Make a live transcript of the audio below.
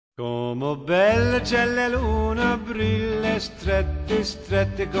Come belle c'è la luna, brille strette,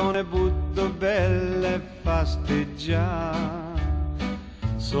 strette con le butto belle fasteggiare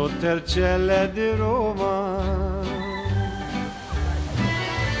sotto il cielo di Roma.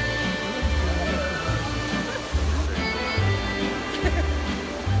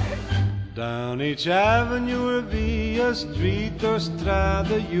 Down each avenue or via street or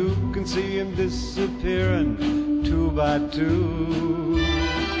strada, you can see him disappearing two by two.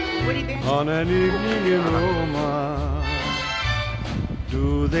 What do you think? On an evening in Roma.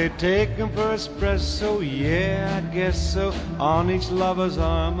 Do they take him for espresso? Yeah, I guess so. On each lover's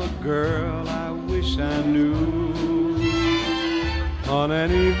arm a girl I wish I knew. On an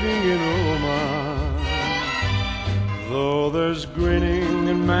evening in Roma. Though there's grinning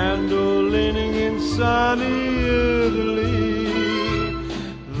and mandolining in sunny Italy,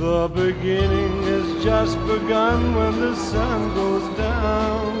 the beginning has just begun when the sun goes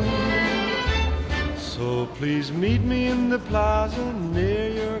down. So please meet me in the plaza near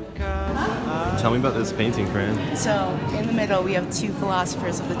your casa. Tell me about this painting, Fran. So, in the middle we have two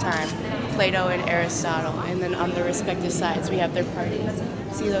philosophers of the time, Plato and Aristotle, and then on the respective sides we have their parties.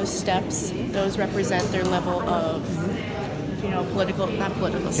 See those steps? Those represent their level of, you know, political, not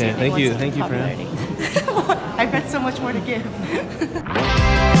political. Okay, thank you, Fran. I've got so much more to give.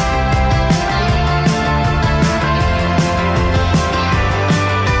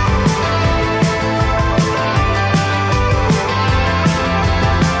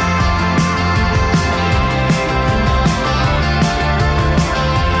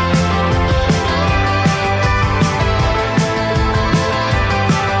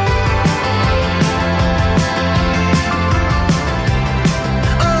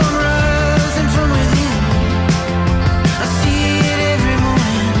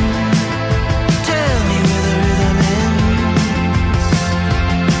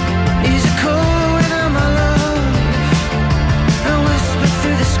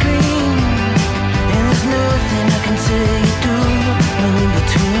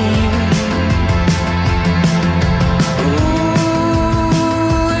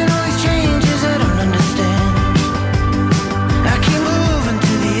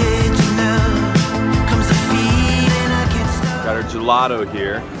 Gelato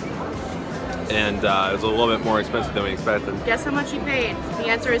here, and it was a little bit more expensive than we expected. Guess how much you paid? The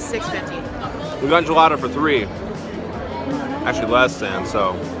answer is $6.50. We got gelato for $3, actually less than,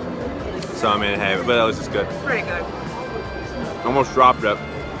 so I mean, hey, but at least it's good. Pretty good. Almost dropped it.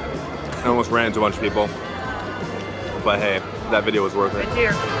 I almost ran into a bunch of people, but hey, that video was worth it. Right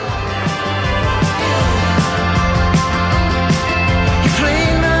here.